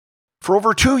For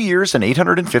over 2 years and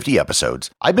 850 episodes,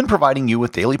 I've been providing you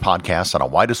with daily podcasts on a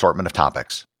wide assortment of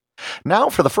topics. Now,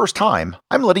 for the first time,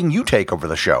 I'm letting you take over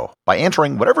the show by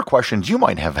answering whatever questions you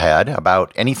might have had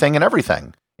about anything and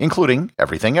everything, including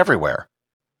everything everywhere.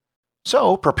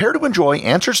 So, prepare to enjoy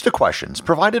answers to questions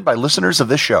provided by listeners of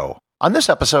this show on this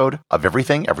episode of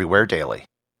Everything Everywhere Daily.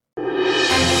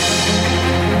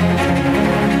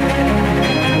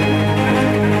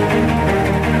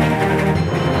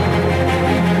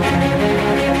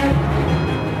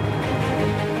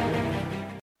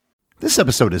 This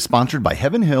episode is sponsored by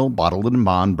Heaven Hill Bottled and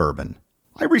Bond Bourbon.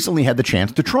 I recently had the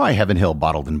chance to try Heaven Hill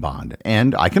Bottled and Bond,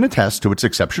 and I can attest to its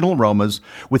exceptional aromas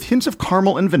with hints of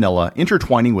caramel and vanilla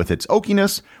intertwining with its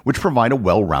oakiness, which provide a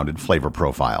well-rounded flavor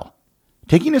profile.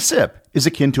 Taking a sip is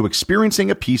akin to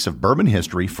experiencing a piece of bourbon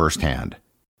history firsthand.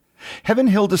 Heaven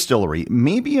Hill Distillery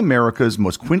may be America's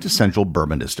most quintessential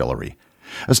bourbon distillery.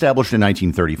 Established in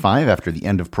 1935 after the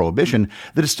end of Prohibition,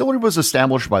 the distillery was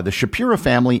established by the Shapira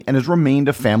family and has remained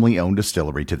a family-owned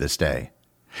distillery to this day.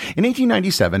 In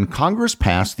 1897, Congress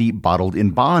passed the Bottled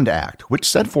in Bond Act, which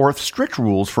set forth strict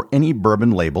rules for any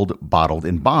bourbon labeled Bottled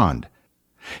in Bond.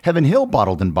 Heaven Hill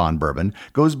Bottled in Bond Bourbon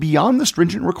goes beyond the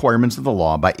stringent requirements of the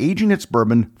law by aging its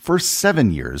bourbon for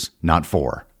 7 years, not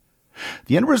 4.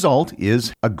 The end result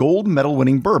is a gold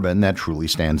medal-winning bourbon that truly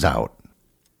stands out.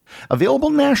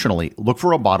 Available nationally, look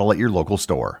for a bottle at your local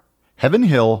store. Heaven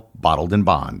Hill Bottled in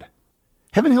Bond.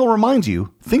 Heaven Hill reminds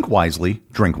you, think wisely,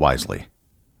 drink wisely.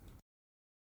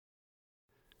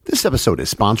 This episode is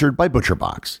sponsored by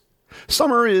ButcherBox.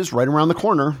 Summer is right around the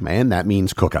corner, and that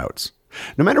means cookouts.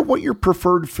 No matter what your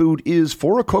preferred food is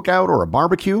for a cookout or a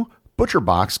barbecue,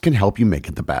 ButcherBox can help you make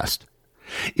it the best.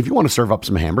 If you want to serve up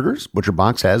some hamburgers,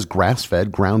 ButcherBox has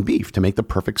grass-fed ground beef to make the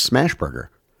perfect smash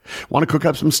burger. Want to cook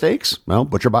up some steaks? Well,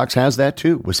 ButcherBox has that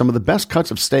too, with some of the best cuts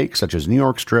of steak such as New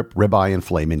York strip, ribeye, and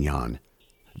filet mignon.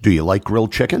 Do you like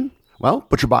grilled chicken? Well,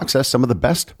 ButcherBox has some of the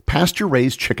best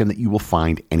pasture-raised chicken that you will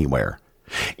find anywhere.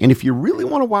 And if you really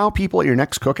want to wow people at your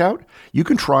next cookout, you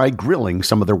can try grilling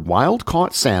some of their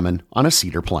wild-caught salmon on a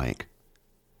cedar plank.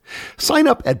 Sign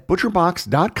up at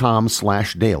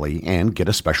butcherbox.com/daily and get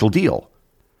a special deal.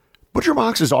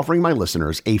 ButcherBox is offering my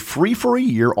listeners a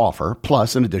free-for-a-year offer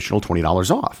plus an additional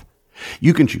 $20 off.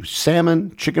 You can choose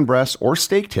salmon, chicken breasts, or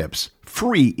steak tips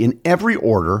free in every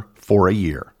order for a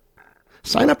year.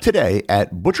 Sign up today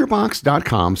at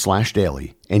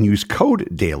butcherbox.com/daily and use code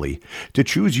DAILY to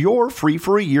choose your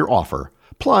free-for-a-year offer,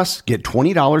 plus get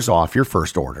 $20 off your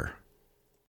first order.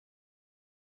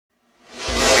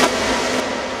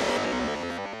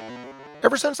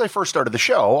 Ever since I first started the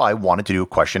show, I wanted to do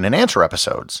question and answer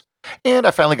episodes, and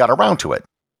I finally got around to it.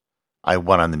 I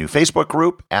went on the new Facebook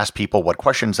group, asked people what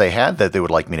questions they had that they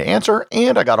would like me to answer,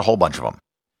 and I got a whole bunch of them.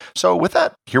 So with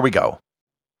that, here we go.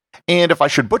 And if I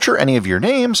should butcher any of your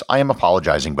names, I am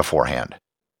apologizing beforehand.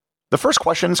 The first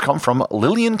questions come from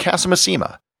Lillian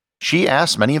Casamasima. She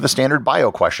asks many of the standard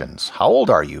bio questions. How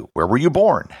old are you? Where were you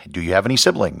born? Do you have any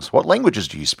siblings? What languages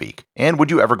do you speak? And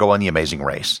would you ever go on The Amazing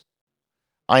Race?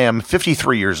 I am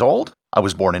 53 years old. I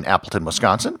was born in Appleton,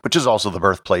 Wisconsin, which is also the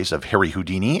birthplace of Harry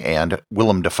Houdini and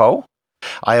Willem Dafoe.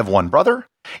 I have one brother,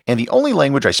 and the only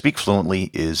language I speak fluently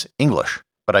is English,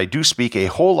 but I do speak a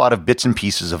whole lot of bits and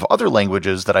pieces of other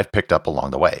languages that I've picked up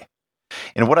along the way.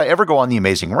 And would I ever go on The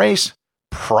Amazing Race?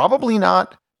 Probably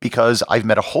not, because I've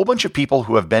met a whole bunch of people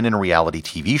who have been in reality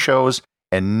TV shows,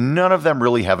 and none of them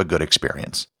really have a good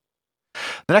experience.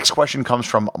 The next question comes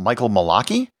from Michael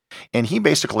Malaki, and he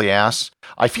basically asks,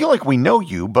 I feel like we know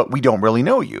you, but we don't really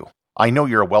know you. I know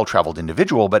you're a well-traveled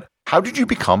individual, but how did you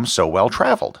become so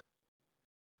well-traveled?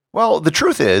 Well, the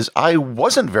truth is, I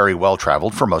wasn't very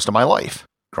well-traveled for most of my life.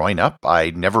 Growing up,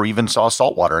 I never even saw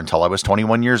saltwater until I was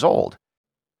 21 years old.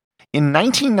 In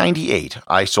 1998,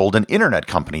 I sold an internet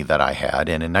company that I had,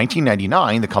 and in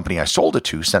 1999, the company I sold it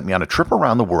to sent me on a trip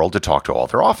around the world to talk to all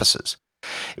their offices.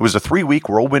 It was a 3-week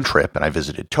whirlwind trip, and I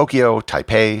visited Tokyo,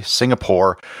 Taipei,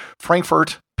 Singapore,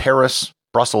 Frankfurt, Paris,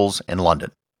 Brussels, and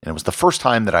London. And it was the first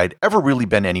time that I'd ever really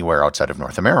been anywhere outside of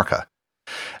North America.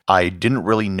 I didn't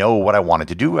really know what I wanted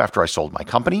to do after I sold my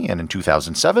company, and in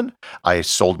 2007, I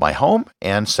sold my home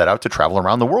and set out to travel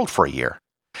around the world for a year.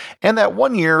 And that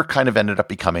 1 year kind of ended up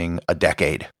becoming a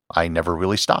decade. I never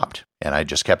really stopped, and I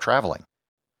just kept traveling.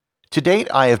 To date,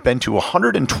 I have been to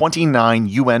 129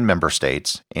 UN member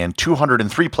states and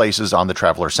 203 places on the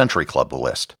Traveler Century Club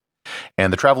list.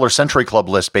 And the Traveler Century Club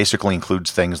list basically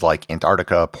includes things like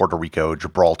Antarctica, Puerto Rico,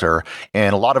 Gibraltar,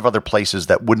 and a lot of other places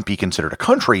that wouldn't be considered a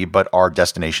country, but are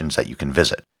destinations that you can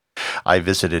visit. I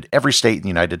visited every state in the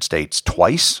United States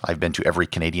twice. I've been to every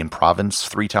Canadian province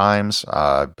 3 times.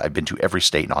 I've been to every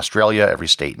state in Australia, every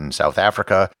state in South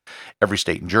Africa, every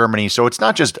state in Germany. So it's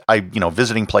not just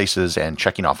visiting places and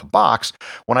checking off a box.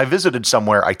 When I visited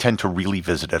somewhere, I tend to really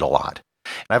visit it a lot.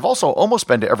 And I've also almost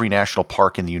been to every national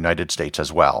park in the United States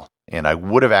as well. And I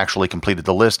would have actually completed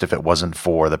the list if it wasn't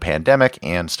for the pandemic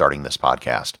and starting this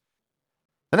podcast.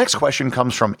 The next question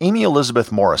comes from Amy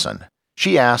Elizabeth Morrison.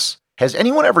 She asks, has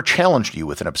anyone ever challenged you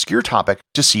with an obscure topic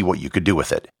to see what you could do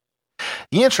with it?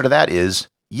 The answer to that is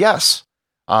yes.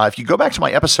 If you go back to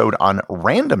my episode on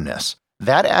randomness,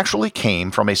 that actually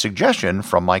came from a suggestion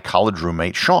from my college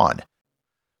roommate, Sean.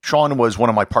 Sean was one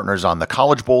of my partners on the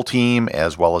College Bowl team,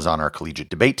 as well as on our collegiate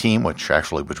debate team, which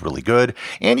actually was really good,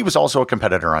 and he was also a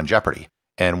competitor on Jeopardy!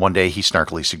 And one day he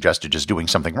snarkily suggested just doing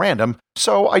something random,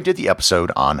 so I did the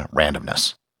episode on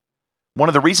randomness. One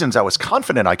of the reasons I was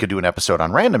confident I could do an episode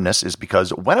on randomness is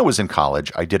because when I was in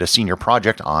college, I did a senior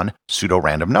project on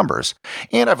pseudo-random numbers,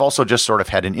 and I've also just sort of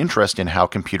had an interest in how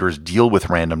computers deal with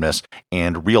randomness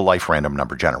and real-life random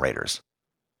number generators.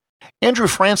 Andrew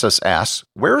Francis asks,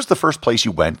 where is the first place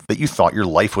you went that you thought your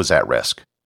life was at risk?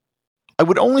 I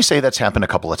would only say that's happened a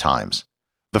couple of times.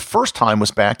 The first time was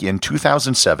back in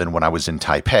 2007 when I was in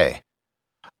Taipei.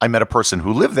 I met a person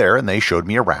who lived there and they showed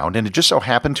me around, and it just so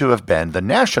happened to have been the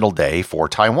National Day for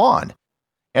Taiwan.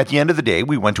 At the end of the day,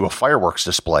 we went to a fireworks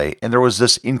display and there was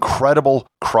this incredible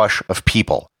crush of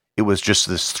people. It was just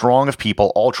this throng of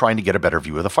people all trying to get a better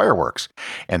view of the fireworks.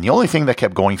 And the only thing that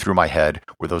kept going through my head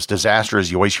were those disasters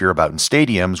you always hear about in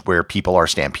stadiums where people are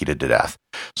stampeded to death.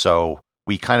 So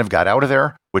we kind of got out of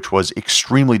there, which was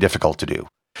extremely difficult to do.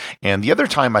 And the other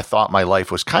time I thought my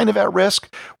life was kind of at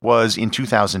risk was in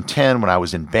 2010 when I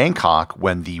was in Bangkok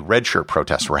when the red shirt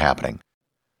protests were happening.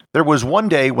 There was one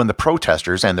day when the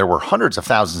protesters, and there were hundreds of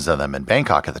thousands of them in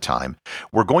Bangkok at the time,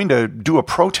 were going to do a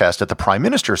protest at the Prime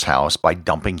Minister's house by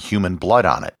dumping human blood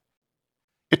on it.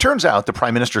 It turns out the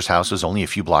Prime Minister's house was only a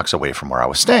few blocks away from where I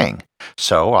was staying,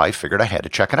 so I figured I had to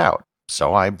check it out.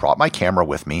 So I brought my camera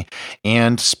with me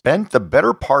and spent the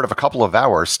better part of a couple of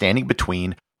hours standing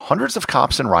between hundreds of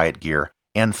cops in riot gear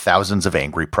and thousands of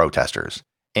angry protesters.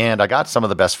 And I got some of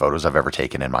the best photos I've ever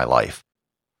taken in my life.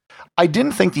 I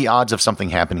didn't think the odds of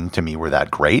something happening to me were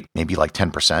that great, maybe like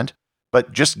 10%,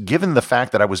 but just given the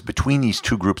fact that I was between these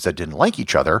two groups that didn't like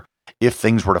each other, if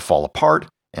things were to fall apart,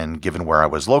 and given where I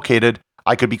was located,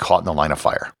 I could be caught in the line of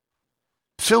fire.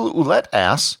 Phil Ouellette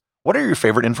asks, what are your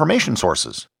favorite information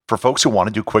sources? For folks who want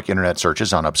to do quick internet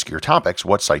searches on obscure topics,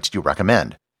 what sites do you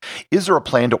recommend? Is there a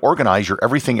plan to organize your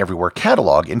Everything Everywhere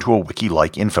catalog into a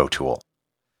wiki-like info tool?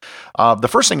 The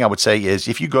first thing I would say is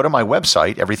if you go to my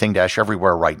website,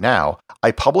 Everything-Everywhere right now,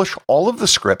 I publish all of the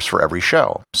scripts for every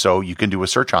show, so you can do a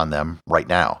search on them right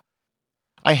now.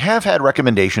 I have had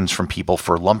recommendations from people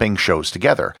for lumping shows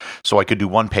together, so I could do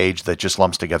one page that just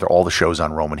lumps together all the shows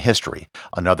on Roman history,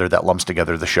 another that lumps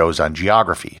together the shows on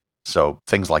geography, so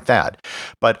things like that.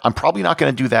 But I'm probably not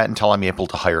going to do that until I'm able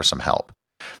to hire some help.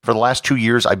 For the last 2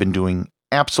 years, I've been doing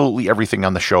absolutely everything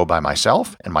on the show by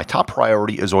myself, and my top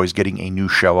priority is always getting a new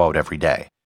show out every day.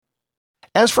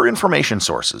 As for information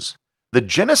sources, the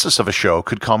genesis of a show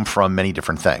could come from many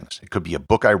different things. It could be a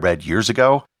book I read years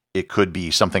ago, it could be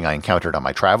something I encountered on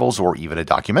my travels, or even a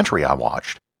documentary I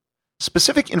watched.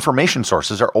 Specific information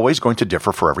sources are always going to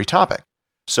differ for every topic.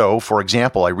 So, for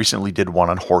example, I recently did one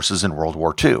on horses in World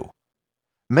War II.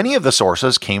 Many of the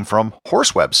sources came from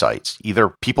horse websites,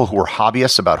 either people who were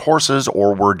hobbyists about horses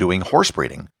or were doing horse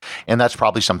breeding. And that's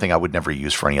probably something I would never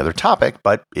use for any other topic,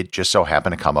 but it just so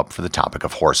happened to come up for the topic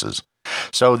of horses.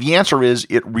 So the answer is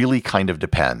it really kind of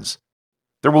depends.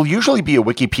 There will usually be a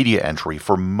Wikipedia entry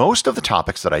for most of the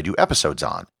topics that I do episodes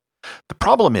on. The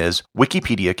problem is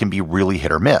Wikipedia can be really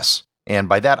hit or miss. And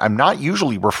by that, I'm not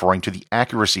usually referring to the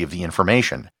accuracy of the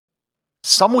information.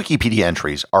 Some Wikipedia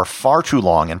entries are far too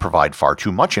long and provide far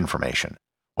too much information.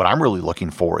 What I'm really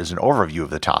looking for is an overview of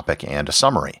the topic and a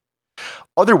summary.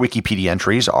 Other Wikipedia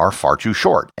entries are far too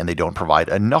short and they don't provide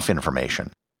enough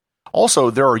information.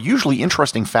 Also, there are usually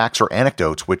interesting facts or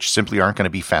anecdotes which simply aren't going to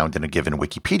be found in a given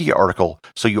Wikipedia article,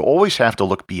 so you always have to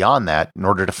look beyond that in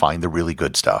order to find the really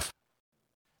good stuff.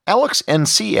 Alex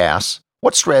NC asks,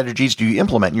 what strategies do you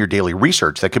implement in your daily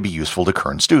research that could be useful to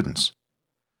current students?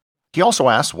 He also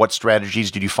asks, what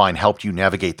strategies did you find helped you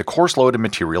navigate the course load and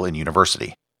material in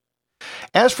university?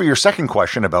 As for your second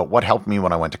question about what helped me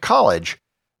when I went to college,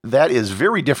 that is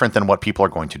very different than what people are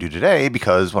going to do today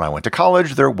because when I went to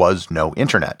college, there was no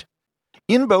internet.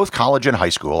 In both college and high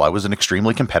school, I was an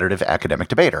extremely competitive academic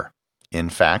debater. In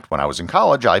fact, when I was in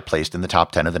college, I placed in the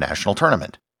top 10 of the national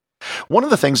tournament. One of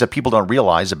the things that people don't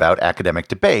realize about academic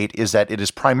debate is that it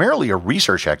is primarily a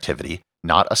research activity,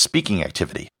 not a speaking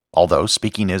activity, although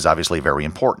speaking is obviously very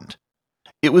important.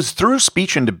 It was through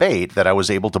speech and debate that I was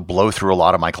able to blow through a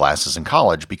lot of my classes in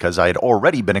college because I had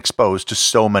already been exposed to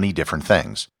so many different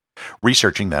things.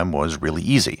 Researching them was really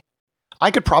easy.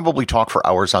 I could probably talk for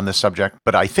hours on this subject,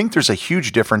 but I think there's a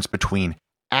huge difference between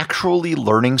actually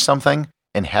learning something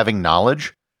and having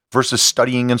knowledge versus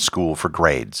studying in school for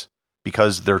grades,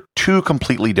 because they're two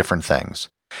completely different things.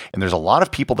 And there's a lot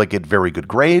of people that get very good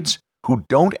grades who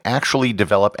don't actually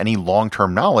develop any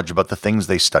long-term knowledge about the things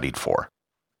they studied for.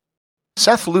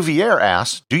 Seth Louviere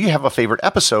asks, do you have a favorite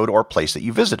episode or place that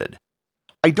you visited?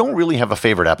 I don't really have a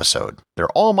favorite episode. They're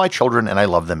all my children and I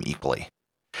love them equally.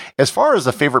 As far as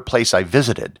the favorite place I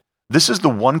visited, this is the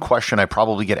one question I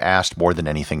probably get asked more than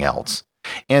anything else.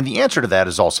 And the answer to that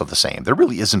is also the same. There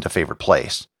really isn't a favorite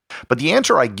place. But the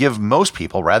answer I give most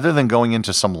people, rather than going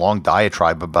into some long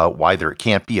diatribe about why there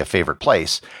can't be a favorite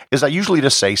place, is I usually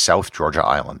just say South Georgia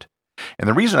Island. And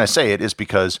the reason I say it is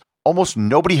because almost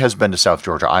nobody has been to South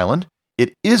Georgia Island.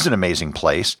 It is an amazing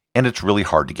place, and it's really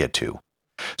hard to get to.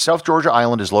 South Georgia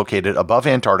Island is located above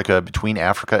Antarctica between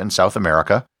Africa and South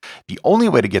America. The only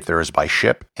way to get there is by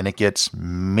ship, and it gets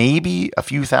maybe a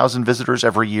few thousand visitors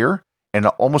every year, and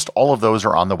almost all of those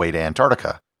are on the way to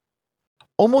Antarctica.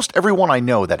 Almost everyone I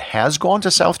know that has gone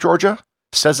to South Georgia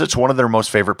says it's one of their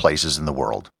most favorite places in the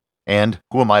world. And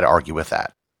who am I to argue with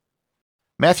that?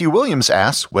 Matthew Williams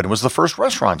asks, when was the first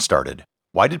restaurant started?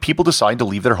 Why did people decide to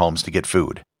leave their homes to get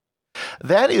food?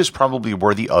 That is probably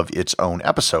worthy of its own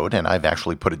episode, and I've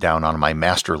actually put it down on my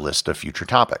master list of future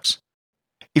topics.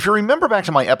 If you remember back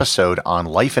to my episode on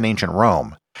life in ancient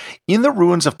Rome, in the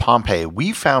ruins of Pompeii,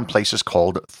 we found places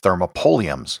called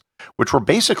thermopoliums, which were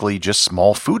basically just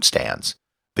small food stands.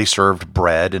 They served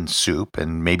bread and soup,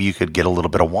 and maybe you could get a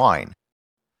little bit of wine.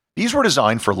 These were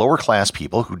designed for lower-class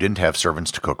people who didn't have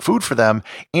servants to cook food for them,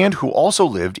 and who also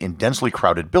lived in densely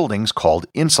crowded buildings called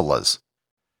insulas.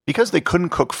 Because they couldn't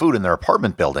cook food in their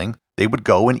apartment building, they would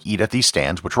go and eat at these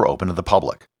stands which were open to the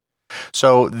public.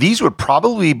 So these would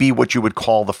probably be what you would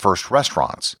call the first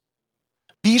restaurants.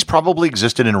 These probably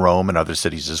existed in Rome and other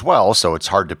cities as well, so it's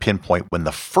hard to pinpoint when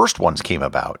the first ones came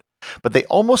about, but they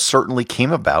almost certainly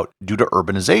came about due to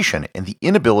urbanization and the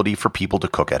inability for people to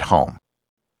cook at home.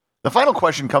 The final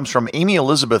question comes from Amy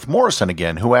Elizabeth Morrison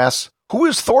again, who asks, who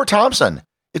is Thor Thompson?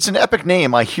 It's an epic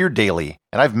name I hear daily,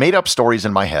 and I've made up stories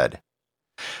in my head.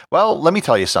 Well, let me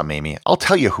tell you something, Amy. I'll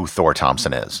tell you who Thor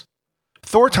Thompson is.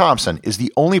 Thor Thompson is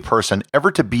the only person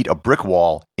ever to beat a brick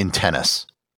wall in tennis.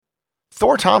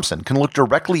 Thor Thompson can look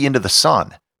directly into the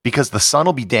sun because the sun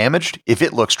will be damaged if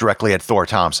it looks directly at Thor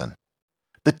Thompson.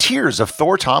 The tears of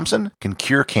Thor Thompson can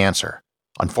cure cancer.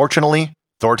 Unfortunately,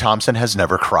 Thor Thompson has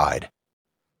never cried.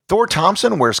 Thor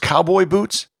Thompson wears cowboy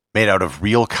boots made out of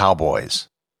real cowboys.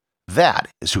 That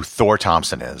is who Thor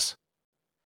Thompson is.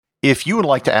 If you would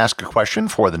like to ask a question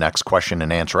for the next question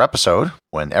and answer episode,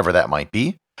 whenever that might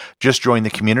be, just join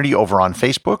the community over on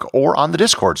Facebook or on the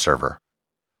Discord server.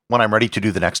 When I'm ready to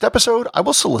do the next episode, I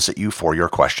will solicit you for your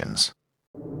questions.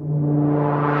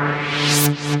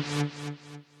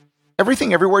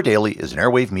 Everything Everywhere Daily is an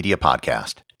Airwave Media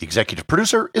podcast. The executive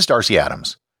producer is Darcy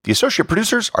Adams. The associate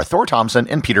producers are Thor Thompson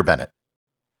and Peter Bennett.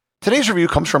 Today's review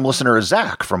comes from listener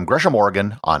Zach from Gresham,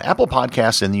 Oregon, on Apple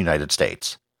Podcasts in the United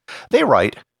States. They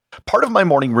write, part of my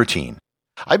morning routine.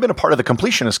 I've been a part of the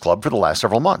Completionist Club for the last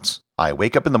several months. I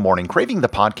wake up in the morning craving the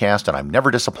podcast and I'm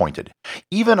never disappointed,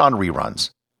 even on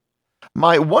reruns.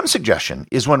 My one suggestion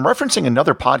is when referencing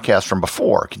another podcast from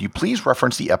before, can you please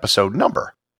reference the episode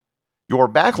number? Your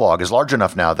backlog is large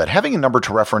enough now that having a number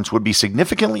to reference would be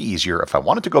significantly easier if I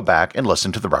wanted to go back and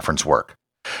listen to the reference work.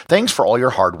 Thanks for all your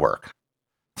hard work.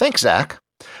 Thanks, Zach.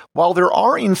 While there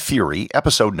are, in theory,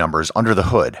 episode numbers under the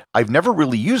hood, I've never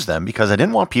really used them because I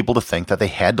didn't want people to think that they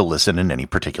had to listen in any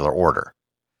particular order.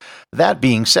 That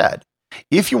being said,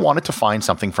 if you wanted to find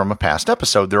something from a past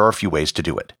episode, there are a few ways to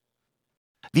do it.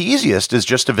 The easiest is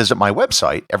just to visit my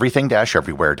website,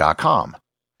 everything-everywhere.com.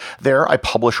 There, I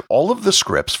publish all of the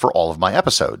scripts for all of my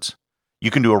episodes. You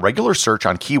can do a regular search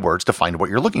on keywords to find what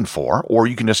you're looking for, or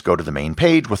you can just go to the main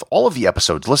page with all of the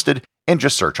episodes listed and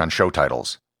just search on show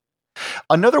titles.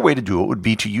 Another way to do it would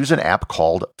be to use an app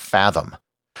called Fathom.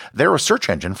 They're a search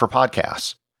engine for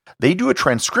podcasts. They do a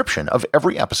transcription of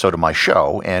every episode of my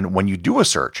show, and when you do a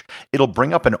search, it'll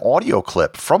bring up an audio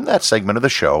clip from that segment of the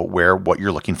show where what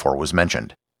you're looking for was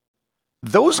mentioned.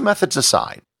 Those methods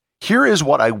aside, here is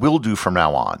what I will do from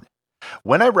now on.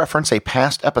 When I reference a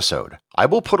past episode, I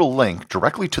will put a link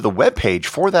directly to the web page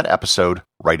for that episode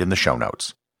right in the show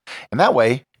notes. And that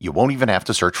way, you won't even have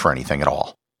to search for anything at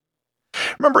all.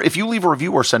 Remember, if you leave a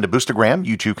review or send a boostagram,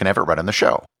 you too can have it read on the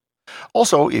show.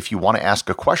 Also, if you want to ask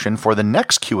a question for the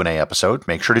next Q&A episode,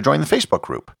 make sure to join the Facebook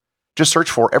group. Just search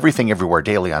for Everything Everywhere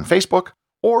Daily on Facebook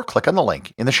or click on the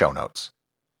link in the show notes.